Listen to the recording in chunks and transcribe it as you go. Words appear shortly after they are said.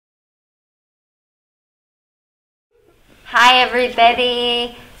Hi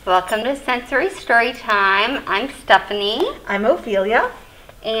everybody, welcome to Sensory Storytime. I'm Stephanie. I'm Ofilia.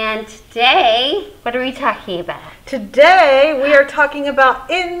 And today, what are we talking about? Today we are talking about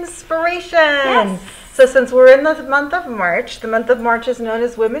inspiration. Yes. So since we're in the month of March is known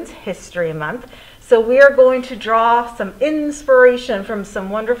as Women's History Month. So we are going to draw some inspiration from some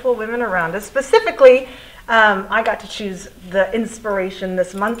wonderful women around us. Specifically, I got to choose the inspiration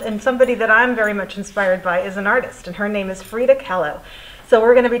this month, and somebody that I'm very much inspired by is an artist, and her name is Frida Kahlo. So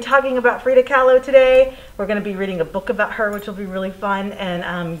we're going to be talking about Frida Kahlo today. We're going to be reading a book about her, which will be really fun,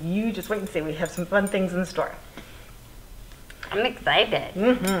 and you just wait and see. We have some fun things in store. I'm excited.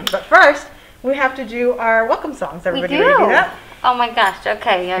 But first, we have to do our welcome songs. Everybody ready to do that? Oh my gosh,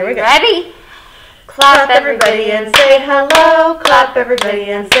 okay, are you go. ready? Clap everybody and say hello, clap everybody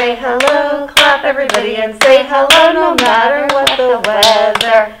and say hello, clap everybody and say hello, no matter what the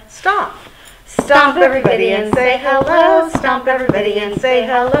weather. Stomp. Stomp everybody and say hello, stomp everybody and say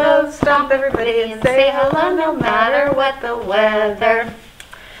hello, stomp everybody and say hello, no matter what the weather.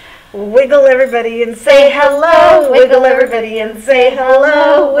 Wiggle everybody and say hello, wiggle everybody and say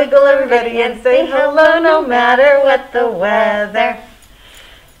hello, wiggle everybody and say hello, no matter what the weather.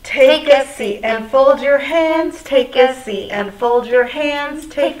 Take a seat and fold your hands, take a seat and fold your hands,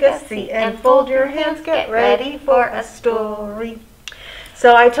 take a seat and fold your hands, get ready for a story.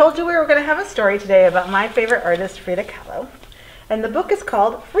 So I told you we were going to have a story today about my favorite artist, Frida Kahlo. And the book is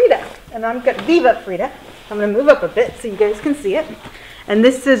called Frida, and I'm going to Viva Frida. I'm going to move up a bit so you guys can see it. And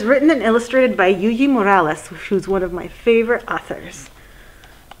this is written and illustrated by Yuyi Morales, who's one of my favorite authors.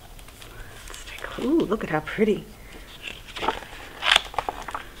 Let's take a look. Ooh, look at how pretty.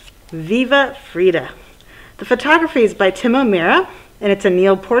 Viva Frida. The photography is by Tim O'Meara, and it's a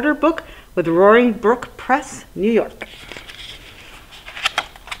Neil Porter book with Roaring Brook Press, New York.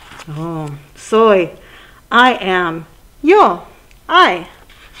 Oh, soy, I am, yo, I.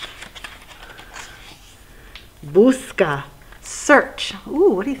 Busca, search.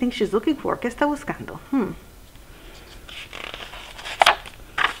 Ooh, what do you think she's looking for? ¿Qué está buscando?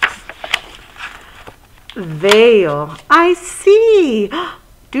 Veo, I see.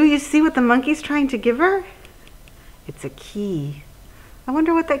 Do you see what the monkey's trying to give her? It's a key. I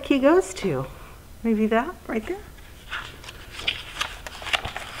wonder what that key goes to. Maybe that right there?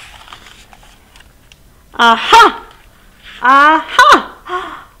 Aha!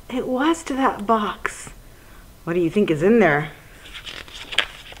 Aha! It was to that box. What do you think is in there?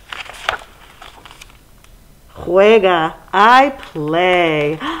 Juega, I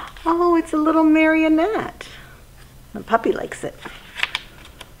play. Oh, it's a little marionette. The puppy likes it.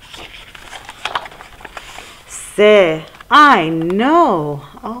 Sé, I know.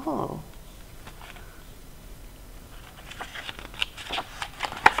 Oh.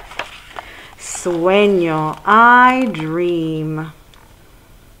 Sueño, I dream.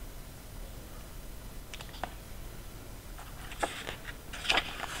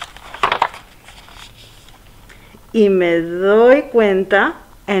 Y me doy cuenta,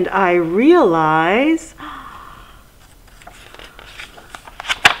 and I realize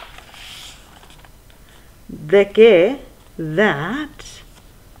de que, that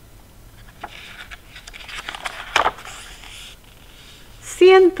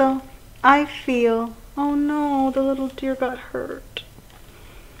siento, I feel. Oh no, the little deer got hurt.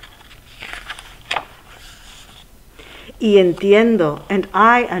 Y entiendo, and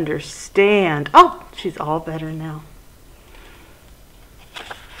I understand. Oh, she's all better now.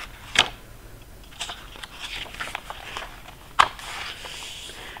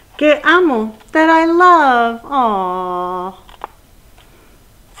 Que amo, that I love. Aww.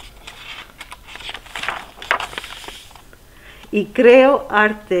 Y creo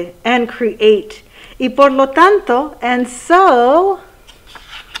arte, and create. Y por lo tanto, and so,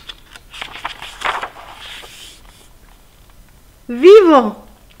 vivo,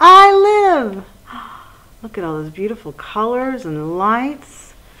 I live. Look at all those beautiful colors and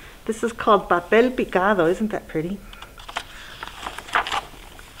lights. This is called papel picado. Isn't that pretty?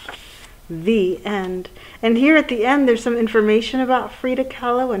 The end. And here at the end, there's some information about Frida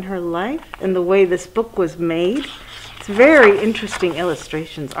Kahlo and her life and the way this book was made. It's very interesting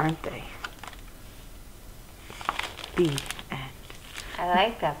illustrations, aren't they? The end. I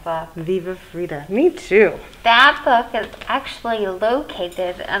like that book. Viva Frida. Me too. That book is actually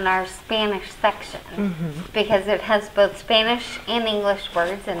located in our Spanish section because it has both Spanish and English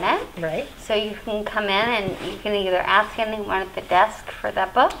words in it. Right. So you can come in and you can either ask anyone at the desk for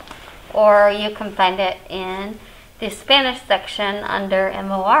that book, or you can find it in the Spanish section under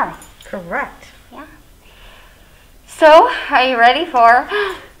MOR. Correct. Yeah. So, are you ready for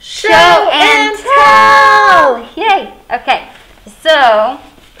Show and Tell! Yay! Okay, so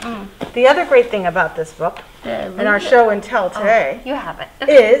the other great thing about this book and our show and tell today you have it.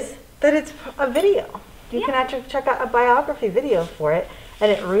 is that it's a video. You can actually check out a biography video for it,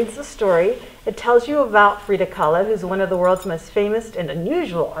 and it reads the story. It tells you about Frida Kahlo, who's one of the world's most famous and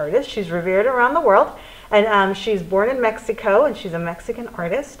unusual artists. She's revered around the world, and she's born in Mexico, and she's a Mexican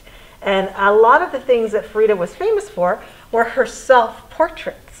artist. And a lot of the things that Frida was famous for were her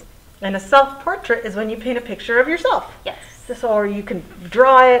self-portraits. And a self-portrait is when you paint a picture of yourself. Yes. Or you can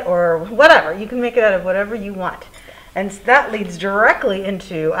draw it or whatever. You can make it out of whatever you want. And that leads directly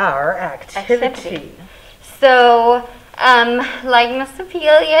into our activity. So, like Miss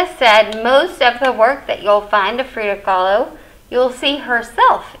Ofilia said, most of the work that you'll find of Frida Kahlo, you'll see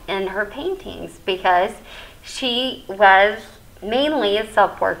herself in her paintings because she was mainly a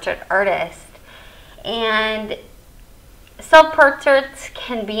self-portrait artist. And self-portraits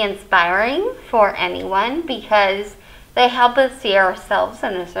can be inspiring for anyone because they help us see ourselves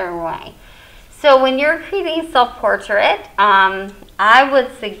in a certain way. So when you're creating self-portrait, I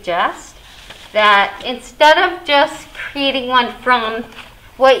would suggest that instead of just creating one from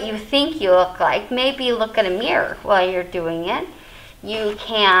what you think you look like, maybe look in a mirror while you're doing it. You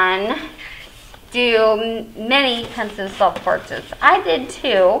can do many kinds of self-portraits. I did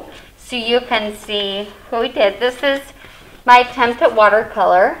too, so you can see who we did. This is my attempt at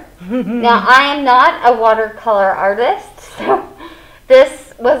watercolor. Now, I am not a watercolor artist, so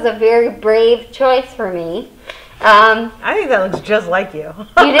this was a very brave choice for me. I think that looks just like you.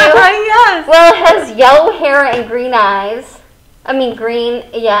 You do? Yes. Well, it has yellow hair and green eyes. I mean, green,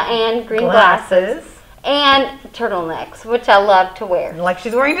 yeah, and green glasses. And turtlenecks, which I love to wear. Like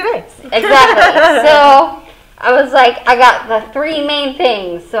she's wearing today. Exactly. So I was like, I got the three main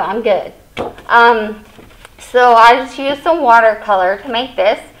things, so I'm good. So I just used some watercolor to make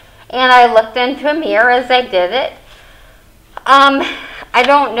this, and I looked into a mirror as I did it. I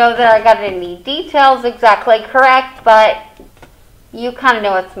don't know that I got any details exactly correct, but you kind of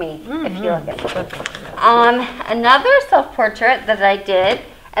know it's me if you look at it. Another self-portrait that I did,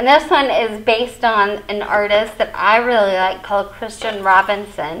 and this one is based on an artist that I really like called Christian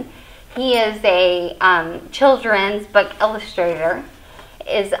Robinson. He is a children's book illustrator.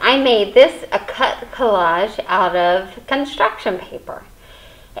 I made this a cut collage out of construction paper.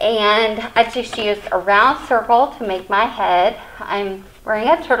 And I just used a round circle to make my head. I'm wearing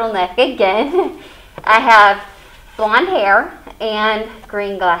a turtleneck again. I have blonde hair and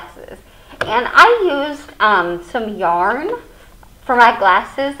green glasses. And I used some yarn for my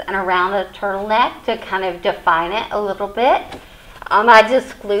glasses and around the turtleneck to kind of define it a little bit. I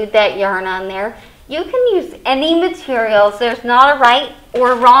just glued that yarn on there. You can use any materials. There's not a right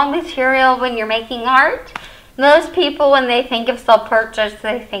or wrong material when you're making art. Most people, when they think of self-portraits,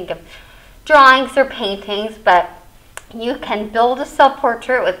 they think of drawings or paintings, but you can build a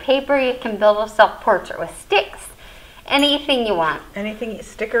self-portrait with paper. You can build a self-portrait with sticks. Anything you want. Anything,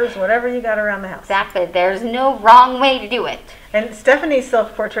 stickers, whatever you got around the house. Exactly. There's no wrong way to do it. And Stephanie's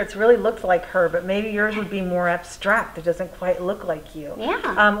self-portraits really looked like her, but maybe yours would be more abstract. It doesn't quite look like you.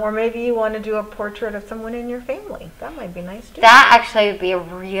 Yeah. Or maybe you want to do a portrait of someone in your family. That might be nice too. That actually would be a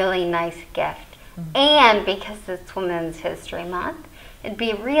really nice gift. And because it's Women's History Month, it'd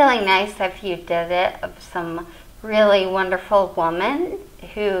be really nice if you did it of some really wonderful woman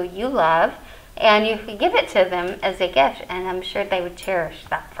who you love, and you could give it to them as a gift, and I'm sure they would cherish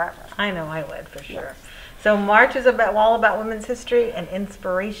that forever. I know I would, for sure. Yes. So March is all about women's history and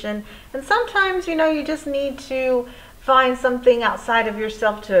inspiration, and sometimes, you know, you just need to find something outside of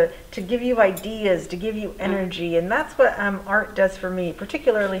yourself to give you ideas, to give you energy, and that's what art does for me.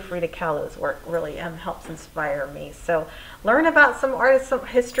 Particularly Frida Kahlo's work really helps inspire me. So learn about some artists, some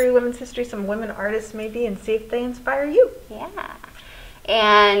history, women's history, some women artists maybe, and see if they inspire you. Yeah,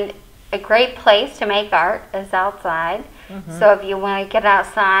 and a great place to make art is outside. So if you want to get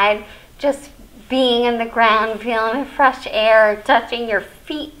outside, just being in the ground, feeling the fresh air, touching your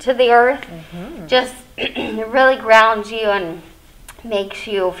feet to the earth, just really grounds you and makes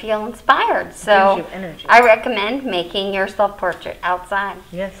you feel inspired. So gives you energy. I recommend making your self-portrait outside.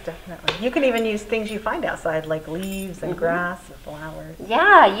 Yes, definitely. You can even use things you find outside, like leaves and grass and flowers.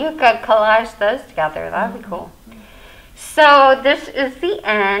 Yeah, you could collage those together. That would be cool. So this is the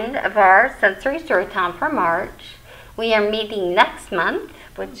end of our Sensory Storytime for March. We are meeting next month,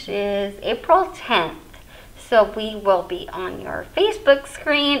 which is April 10th. So we will be on your Facebook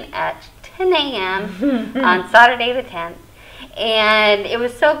screen at 10 a.m. on Saturday the 10th. And it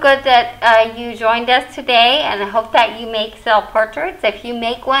was so good that you joined us today, and I hope that you make self-portraits. If you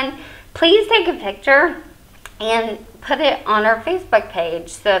make one, please take a picture and put it on our Facebook page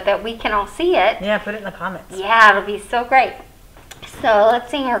so that we can all see it. Yeah, put it in the comments. Yeah, it'll be so great. So let's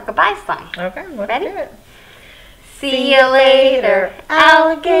sing our goodbye song. Okay, let's Ready? do it. See you later,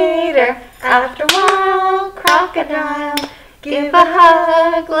 alligator. After a while, crocodile. Give a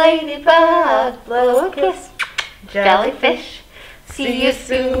hug, ladybug. Blow a kiss, jellyfish. See you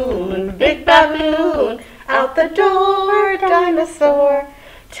soon, big baboon. Out the door, dinosaur.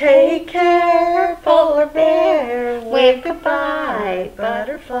 Take care, polar bear. Wave goodbye,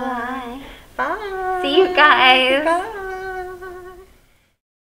 butterfly. Bye. See you guys. Bye.